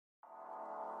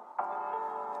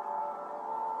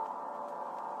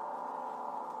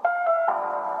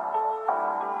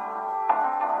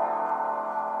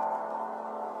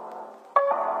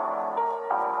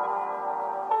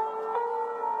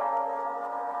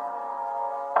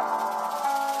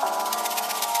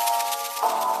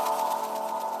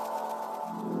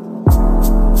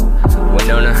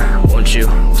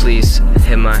please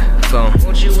hit my phone.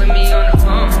 Won't you with me on the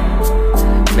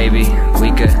phone? Maybe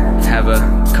we could have a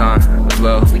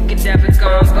convo. We could have a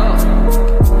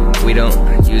convo. We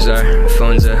don't use our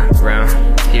phones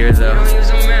around here though. Don't use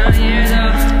them around here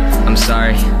though. I'm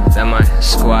sorry that my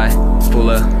squad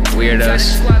full of Got a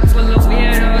weirdos, squad full of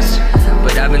weirdos.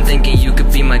 but I've been thinking you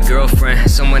could be my girlfriend,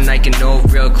 someone I can know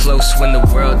real close when the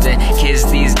world ends.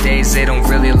 Kids these days, they don't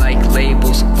really like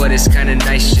labels, but it's kinda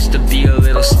nice just to be a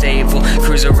little stable.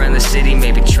 Cruise around the city,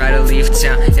 maybe try to leave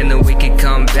town, and then we can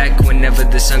come back whenever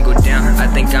the sun go down. I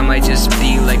think I might just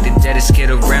be like the deadest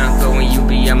kid around, but when you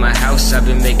be at my house, I've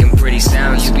been making pretty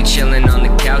sounds. You be chilling on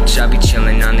the couch, I'll be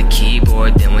chilling on the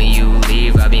keyboard. Then when you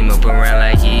leave, I'll be moping around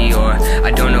like Eeyore.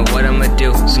 I don't know what I'ma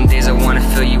do, some days I wanna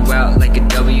fill you out like a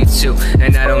W2.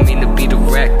 And I don't mean to be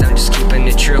direct, I'm just keeping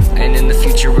it true. And in the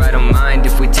future I don't mind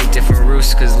if we take different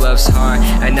routes, cause love's hard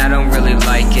and I don't really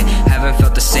like it. Haven't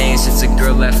felt the same since a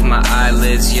girl left my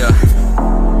eyelids, yeah.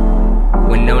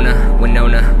 Winona,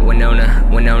 Winona, Winona,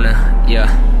 Winona, yeah.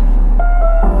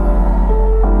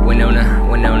 Winona,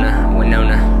 Winona,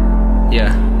 Winona,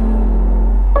 yeah.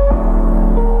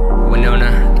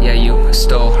 Winona, yeah, you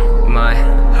stole my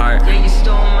heart. Yeah, you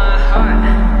stole my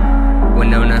heart.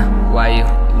 Winona, why you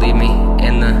leave me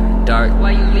in the dark?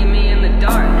 Why you leave me in the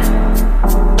dark?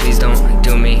 Please don't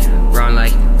do me wrong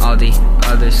like all the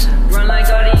others. Run like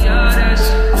all the others.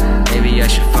 Maybe I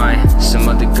should find some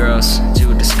other girls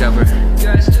to discover.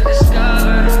 Girls to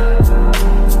discover.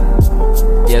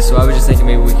 Yeah, so I was just thinking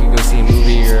maybe we could go see a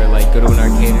movie or like go to an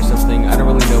arcade or something. I don't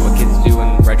really know what kids do in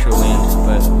Retroland,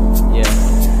 but